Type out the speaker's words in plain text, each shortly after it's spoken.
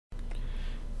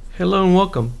Hello and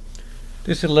welcome.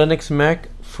 This is Linux Mac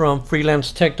from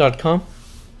freelancetech.com.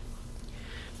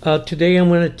 Today I'm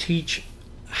going to teach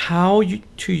how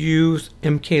to use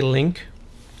mklink,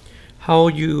 how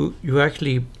you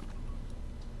actually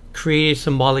create a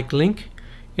symbolic link,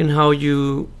 and how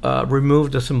you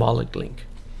remove the symbolic link.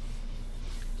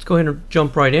 Let's go ahead and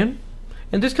jump right in.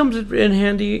 And this comes in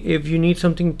handy if you need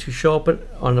something to show up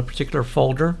on a particular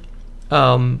folder.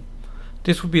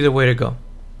 This would be the way to go.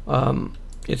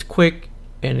 It's quick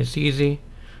and it's easy.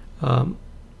 I'm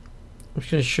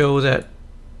just going to show that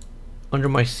under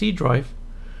my C drive,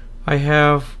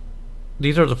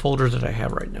 these are the folders that I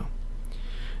have right now.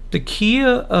 The key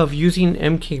of using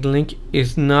mklink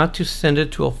is not to send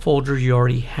it to a folder you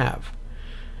already have.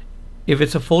 If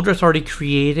it's a folder that's already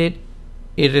created,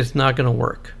 it is not going to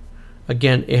work.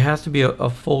 Again, it has to be a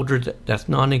folder that's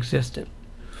non-existent.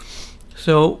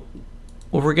 So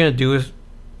what we're going to do is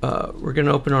we're going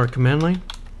to open our command line,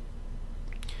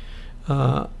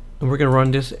 and we're going to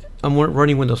run this. I'm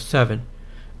running Windows 7,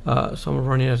 so I'm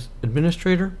running as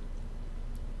administrator,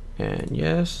 and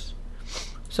yes.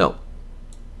 So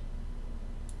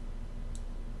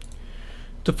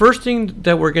the first thing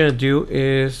that we're going to do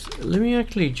is, let me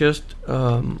actually just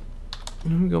let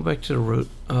me go back to the root,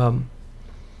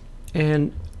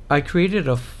 and I created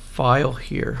a file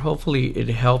here. Hopefully it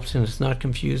helps and it's not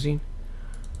confusing.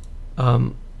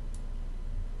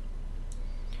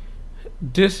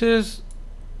 This is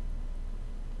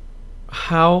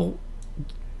how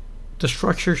the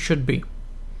structure should be: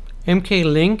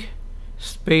 mklink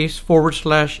space /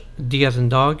 d as in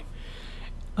dog.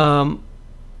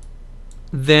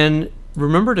 Then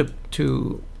remember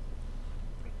to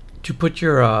put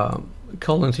your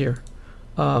colons here.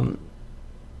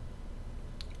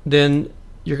 Then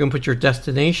you're going to put your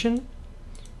destination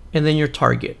and then your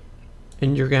target,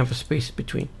 and you're going to have a space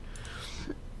between.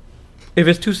 If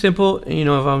it's too simple, if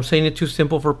I'm saying it too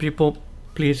simple for people,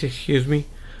 please excuse me.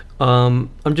 I'm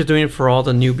just doing it for all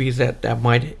the newbies that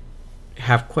might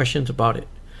have questions about it.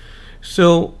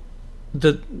 So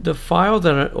the file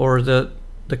the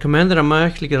command that I'm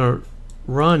actually going to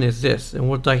run is this, and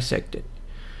we'll dissect it.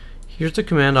 Here's the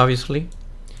command, obviously.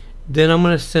 Then I'm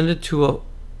going to send it to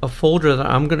a folder that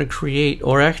I'm going to create,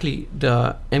 or actually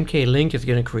the mklink is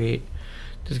going to create.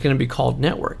 This is going to be called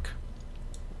network.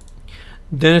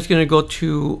 Then it's going to go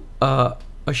to a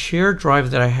shared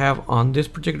drive that I have on this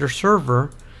particular server,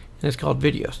 and it's called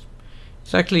videos.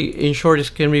 It's actually, in short, it's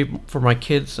going to be for my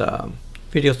kids'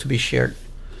 videos to be shared.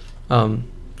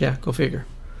 Yeah, go figure.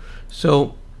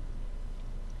 So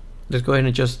let's go ahead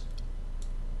and just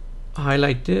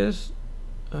highlight this,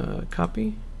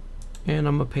 copy, and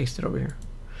I'm going to paste it over here.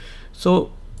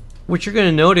 So what you're going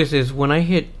to notice is when I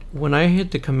hit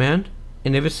the command,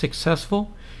 and if it's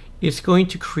successful, it's going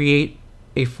to create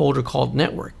a folder called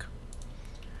network.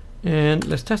 And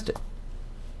let's test it.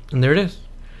 And there it is.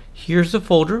 Here's the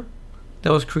folder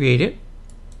that was created,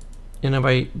 and if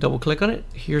I double click on it,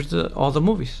 here's all the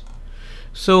movies.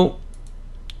 So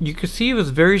you can see it was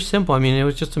very simple. I mean, it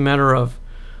was just a matter of,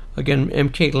 again,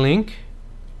 mklink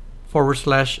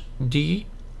 / d.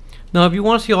 Now if you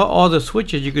want to see all the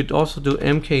switches, you could also do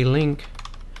mklink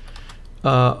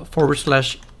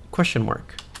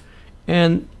 / ,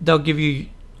 and they'll give you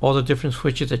all the different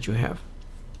switches that you have.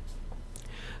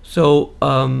 So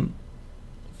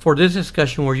for this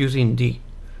discussion, we're using D.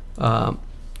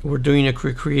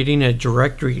 We're creating a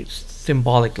directory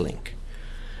symbolic link.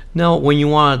 Now when you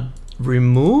want to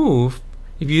remove,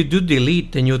 if you do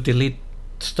delete, then you'll delete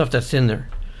stuff that's in there.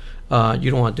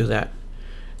 You don't want to do that.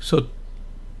 So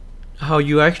how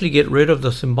you actually get rid of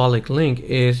the symbolic link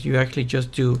is you actually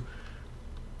just do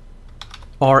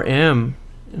rm,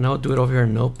 and I'll do it over here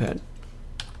in Notepad.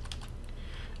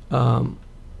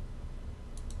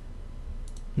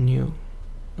 New,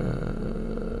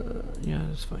 yeah,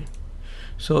 that's fine.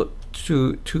 So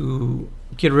to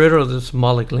get rid of the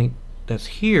symbolic link that's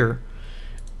here,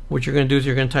 what you're going to do is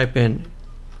you're going to type in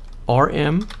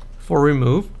rm for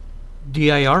remove,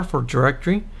 dir for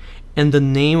directory, and the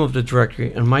name of the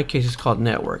directory. In my case, it's called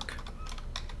network.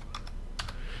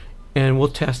 And we'll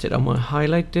test it. I'm going to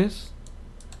highlight this,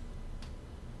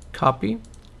 copy,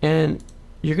 and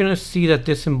you're going to see that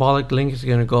this symbolic link is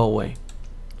going to go away.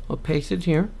 I'll paste it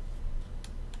here.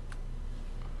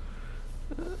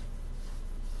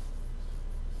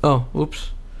 Oh,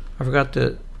 oops. I forgot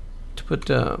to put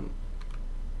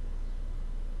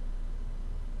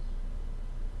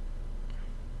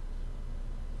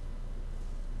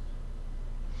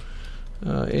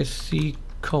sc:\\.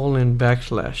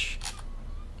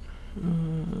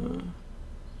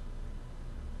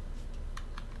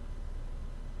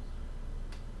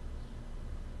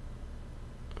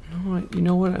 No, You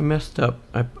know what? I messed up.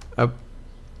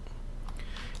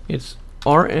 It's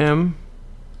RM.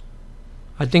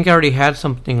 I think I already had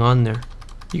something on there.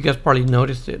 You guys probably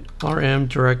noticed it. RM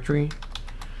directory,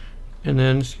 and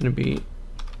then it's gonna be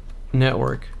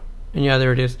network, and yeah,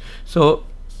 there it is. So,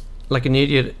 like an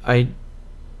idiot, I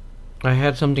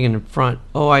had something in the front.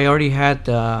 Oh, I already had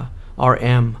the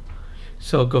RM.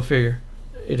 So go figure.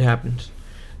 It happens.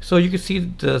 So you can see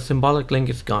the symbolic link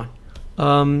is gone.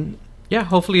 Yeah,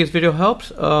 hopefully this video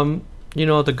helps. You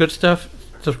know, the good stuff.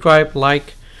 Subscribe,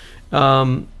 like,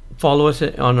 follow us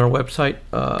on our website.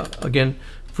 Again,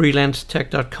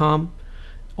 freelancetech.com.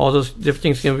 All those different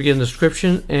things can be in the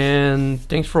description. And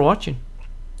thanks for watching.